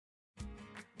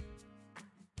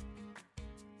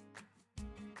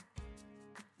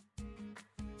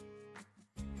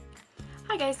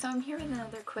Hi guys, so I'm here with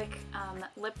another quick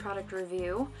lip product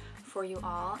review for you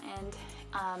all,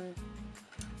 and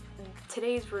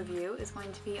today's review is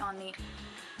going to be on the,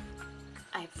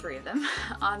 I have three of them,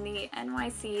 on the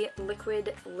NYC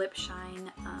Liquid Lip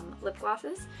Shine lip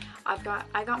glosses. I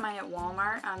got mine at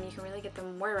Walmart. You can really get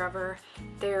them wherever.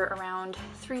 They're around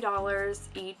 $3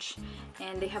 each,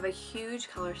 and they have a huge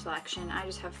color selection. I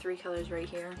just have three colors right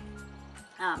here,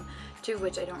 two of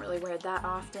which I don't really wear that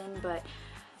often, but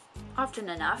often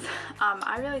enough.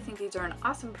 I really think these are an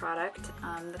awesome product.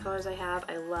 The colors I have,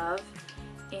 I love,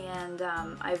 and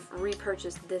I've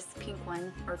repurchased this pink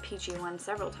one or peachy one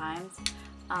several times.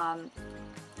 I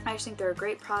just think they're a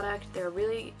great product. They're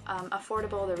really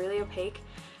affordable. They're really opaque,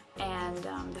 and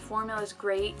the formula is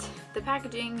great. The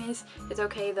packaging is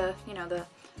okay. The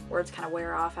words kind of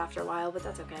wear off after a while, but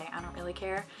that's okay. I don't really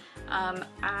care.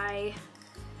 I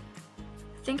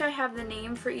think I have the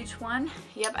name for each one.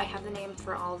 Yep, I have the name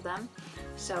for all of them,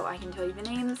 so I can tell you the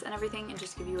names and everything and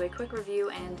just give you a quick review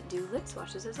and do lip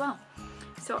swatches as well.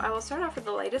 So I will start off with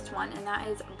the latest one, and that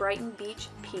is Brighton Beach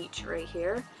Peach right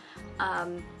here.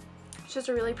 It's just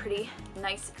a really pretty,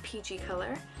 nice peachy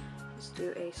color. Let's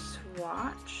do a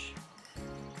swatch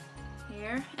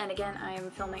here, and again I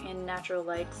am filming in natural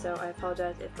light, so I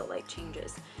apologize if the light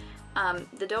changes.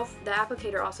 The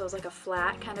applicator also is like a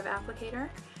flat kind of applicator,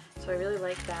 so I really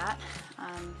like that.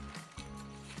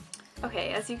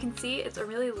 Okay, as you can see, it's a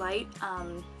really light,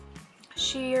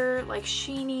 sheer, like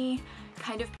sheeny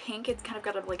kind of pink. It's kind of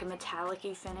got like a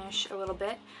metallic-y finish a little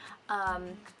bit.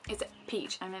 It's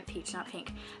peach. I meant peach, not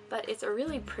pink. But it's a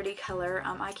really pretty color.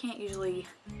 I can't usually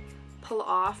pull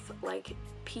off like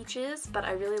peaches, but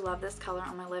I really love this color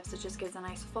on my lips. It just gives a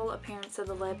nice full appearance to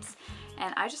the lips,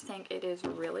 and I just think it is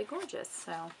really gorgeous.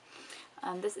 So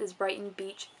this is Brighton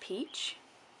Beach Peach.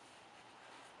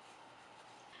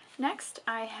 Next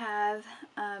I have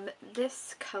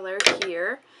this color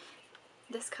here,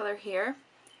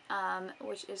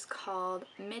 which is called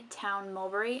Midtown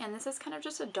Mulberry, and this is kind of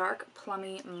just a dark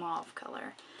plummy mauve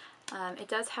color. It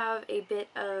does have a bit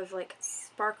of like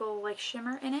sparkle, like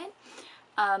shimmer in it,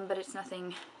 but it's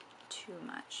nothing too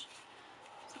much.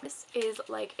 So this is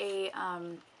like a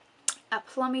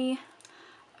plummy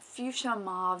fuchsia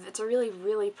mauve. It's a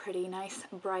really pretty, nice,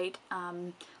 bright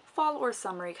fall or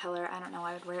summery color. I don't know,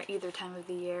 I would wear it either time of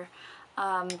the year.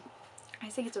 I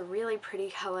think it's a really pretty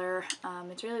color.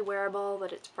 It's really wearable,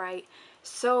 but it's bright,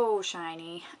 so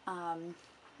shiny, and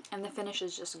the finish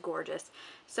is just gorgeous.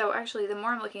 So actually, the more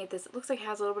I'm looking at this, it looks like it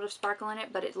has a little bit of sparkle in it,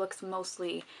 but it looks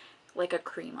mostly like a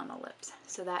cream on the lips.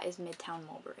 So that is Midtown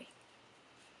Mulberry.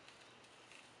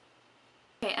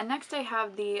 Okay, and next I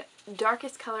have the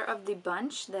darkest color of the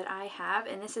bunch that I have,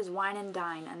 and this is Wine and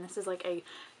Dine, and this is like a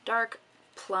dark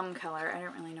plum color. I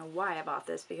don't really know why I bought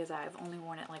this because I've only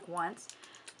worn it like once.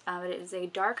 But it is a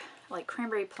dark, like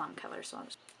cranberry plum color. So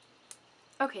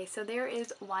okay, so there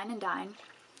is Wine and Dine,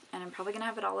 and I'm probably gonna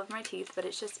have it all over my teeth, but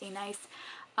it's just a nice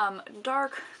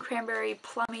dark cranberry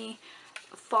plummy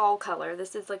fall color.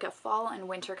 This is like a fall and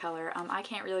winter color. I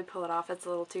can't really pull it off. It's a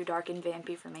little too dark and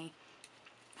vampy for me,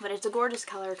 but it's a gorgeous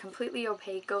color, completely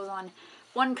opaque, goes on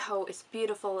one coat. It's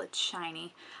beautiful, it's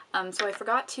shiny. So I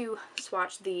forgot to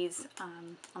swatch these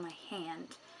on my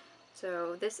hand.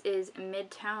 So this is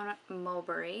Midtown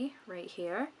Mulberry right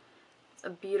here. It's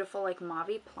a beautiful, like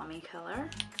mauvey plummy color.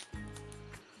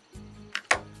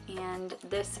 And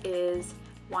this is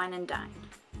Wine and Dine.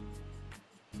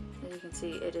 As you can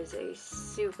see, it is a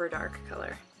super dark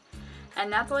color.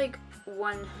 And that's like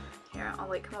one, here, I'll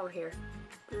like come over here.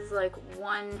 This is like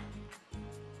one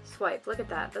swipe. Look at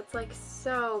that. That's like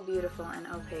so beautiful and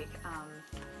opaque.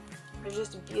 They're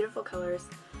just beautiful colors.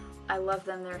 I love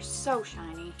them. They're so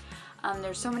shiny.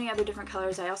 There's so many other different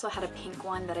colors. I also had a pink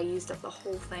one that I used up the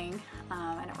whole thing.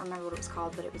 I don't remember what it was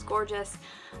called, but it was gorgeous.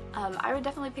 I would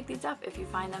definitely pick these up if you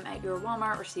find them at your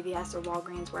Walmart or CVS or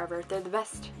Walgreens, wherever. They're the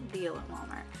best deal at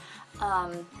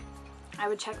Walmart. I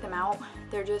would check them out.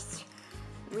 They're just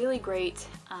really great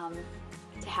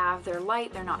to have. They're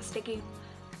light. They're not sticky.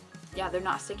 Yeah, they're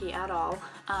not sticky at all.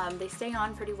 They stay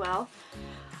on pretty well.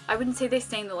 I wouldn't say they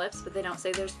stain the lips, but they don't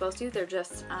say they're supposed to. They're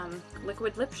just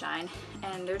liquid lip shine,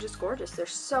 and they're just gorgeous. They're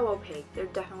so opaque. They're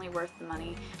definitely worth the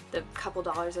money, the couple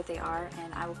dollars that they are,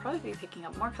 and I will probably be picking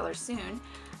up more colors soon.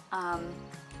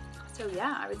 So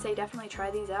yeah, I would say definitely try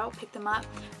these out, pick them up.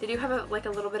 They do have like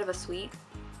a little bit of a sweet,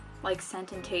 like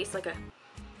scent and taste, like a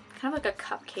kind of like a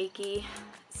cupcakey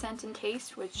scent and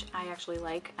taste, which I actually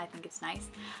like. I think it's nice.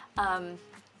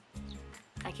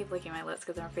 I keep licking my lips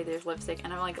because I'm afraid there's lipstick,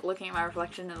 and I'm like looking at my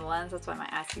reflection in the lens. That's why my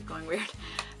eyes keep going weird.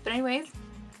 But anyways,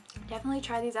 definitely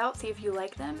try these out, see if you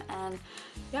like them, and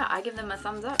yeah, I give them a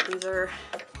thumbs up. These are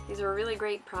these are really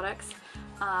great products.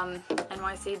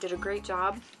 NYC did a great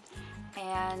job,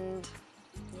 and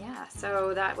yeah,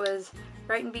 so that was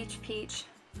Brighton Beach Peach,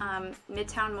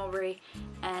 Midtown Mulberry,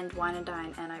 and Wine and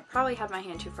Dine, and I probably had my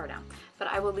hand too far down, but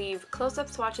I will leave close-up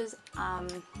swatches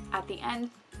at the end.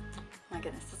 My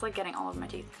goodness, it's like getting all over my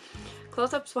teeth.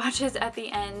 Close-up swatches at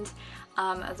the end,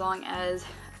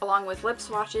 along with lip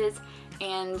swatches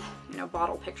and, you know,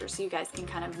 bottle pictures, so you guys can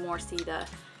kind of more see the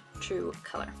true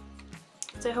color.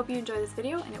 So I hope you enjoyed this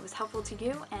video and it was helpful to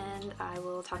you, and I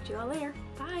will talk to you all later.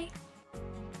 Bye!